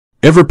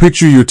Ever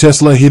picture your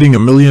Tesla hitting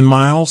 1,000,000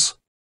 miles?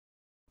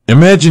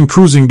 Imagine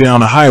cruising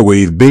down a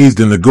highway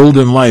bathed in the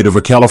golden light of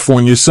a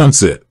California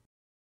sunset.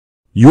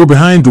 You're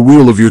behind the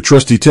wheel of your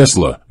trusty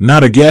Tesla,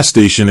 not a gas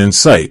station in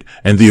sight,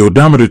 and the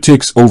odometer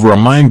ticks over a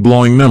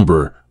mind-blowing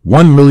number,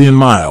 1,000,000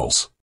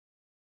 miles.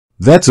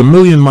 That's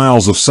 1,000,000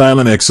 miles of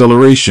silent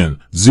acceleration,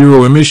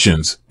 zero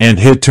emissions, and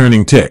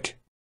head-turning tech.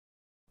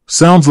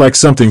 Sounds like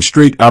something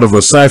straight out of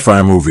a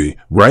sci-fi movie,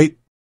 right?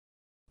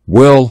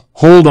 Well,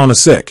 hold on a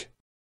sec.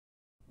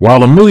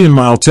 While a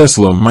 1,000,000-mile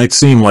Tesla might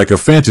seem like a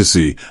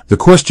fantasy, the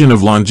question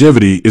of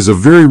longevity is a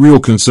very real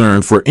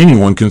concern for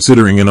anyone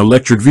considering an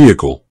electric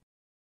vehicle.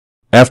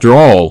 After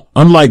all,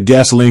 unlike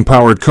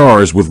gasoline-powered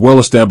cars with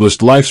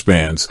well-established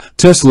lifespans,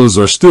 Teslas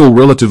are still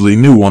relatively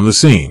new on the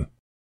scene.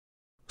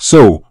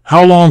 So,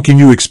 how long can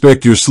you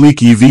expect your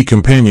sleek EV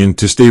companion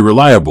to stay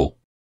reliable?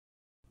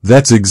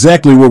 That's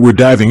exactly what we're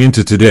diving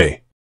into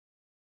today.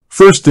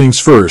 First things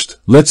first,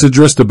 let's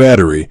address the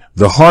battery,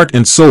 the heart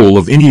and soul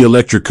of any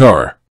electric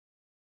car.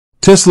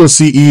 Tesla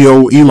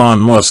CEO Elon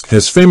Musk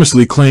has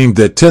famously claimed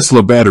that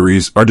Tesla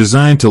batteries are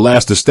designed to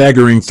last a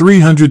staggering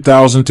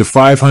 300,000 to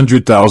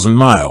 500,000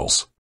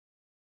 miles.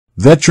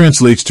 That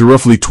translates to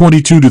roughly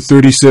 22 to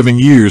 37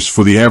 years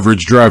for the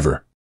average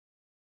driver.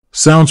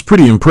 Sounds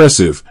pretty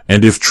impressive,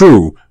 and if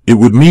true, it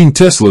would mean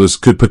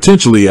Teslas could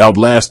potentially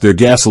outlast their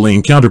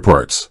gasoline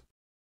counterparts.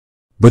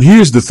 But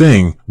here's the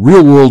thing,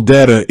 real-world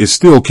data is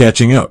still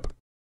catching up.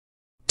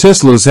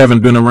 Teslas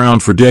haven't been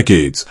around for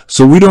decades,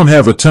 so we don't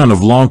have a ton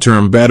of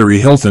long-term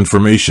battery health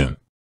information.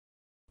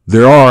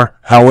 There are,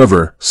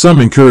 however, some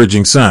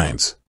encouraging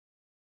signs.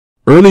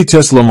 Early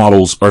Tesla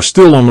models are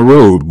still on the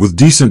road with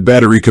decent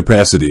battery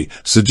capacity,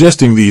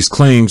 suggesting these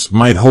claims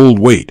might hold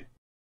weight.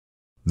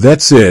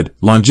 That said,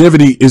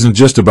 longevity isn't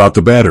just about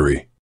the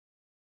battery.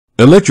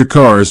 Electric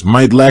cars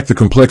might lack the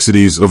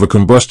complexities of a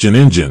combustion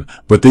engine,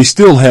 but they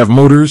still have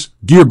motors,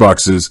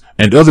 gearboxes,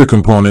 and other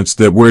components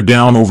that wear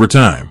down over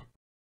time.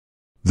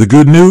 The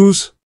good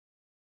news?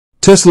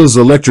 Tesla's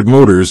electric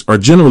motors are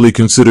generally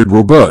considered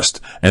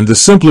robust, and the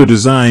simpler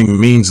design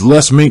means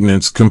less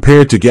maintenance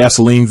compared to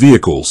gasoline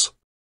vehicles.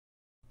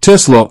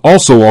 Tesla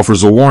also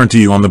offers a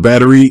warranty on the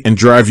battery and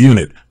drive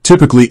unit,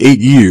 typically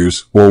 8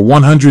 years or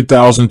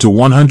 100,000 to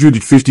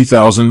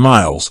 150,000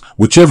 miles,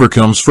 whichever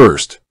comes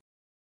first.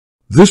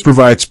 This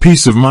provides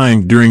peace of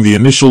mind during the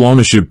initial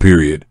ownership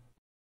period.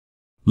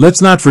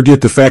 Let's not forget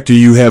the factor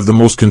you have the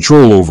most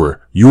control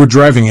over, your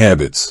driving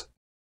habits.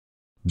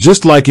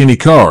 Just like any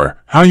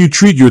car, how you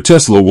treat your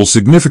Tesla will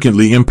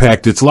significantly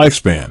impact its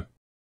lifespan.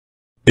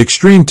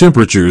 Extreme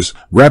temperatures,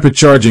 rapid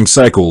charging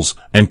cycles,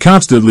 and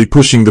constantly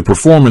pushing the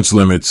performance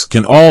limits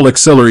can all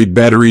accelerate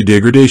battery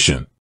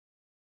degradation.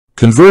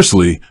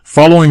 Conversely,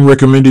 following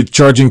recommended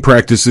charging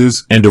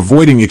practices and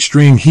avoiding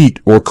extreme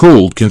heat or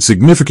cold can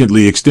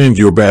significantly extend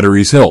your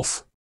battery's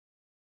health.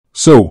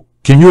 So,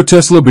 can your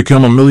Tesla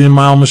become a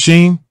 1,000,000-mile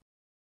machine?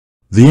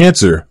 The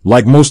answer,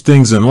 like most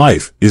things in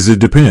life, is it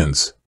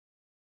depends.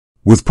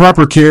 With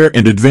proper care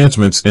and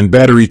advancements in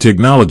battery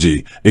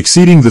technology,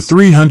 exceeding the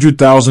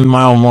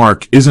 300,000-mile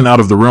mark isn't out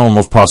of the realm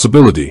of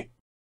possibility.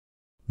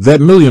 That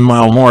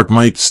 1,000,000-mile mark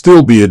might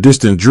still be a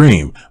distant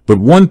dream, but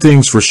one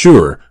thing's for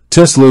sure,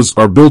 Teslas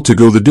are built to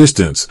go the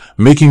distance,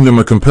 making them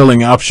a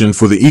compelling option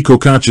for the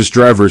eco-conscious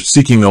driver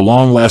seeking a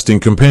long-lasting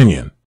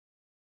companion.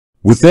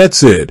 With that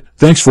said,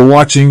 thanks for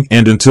watching,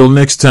 and until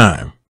next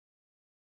time.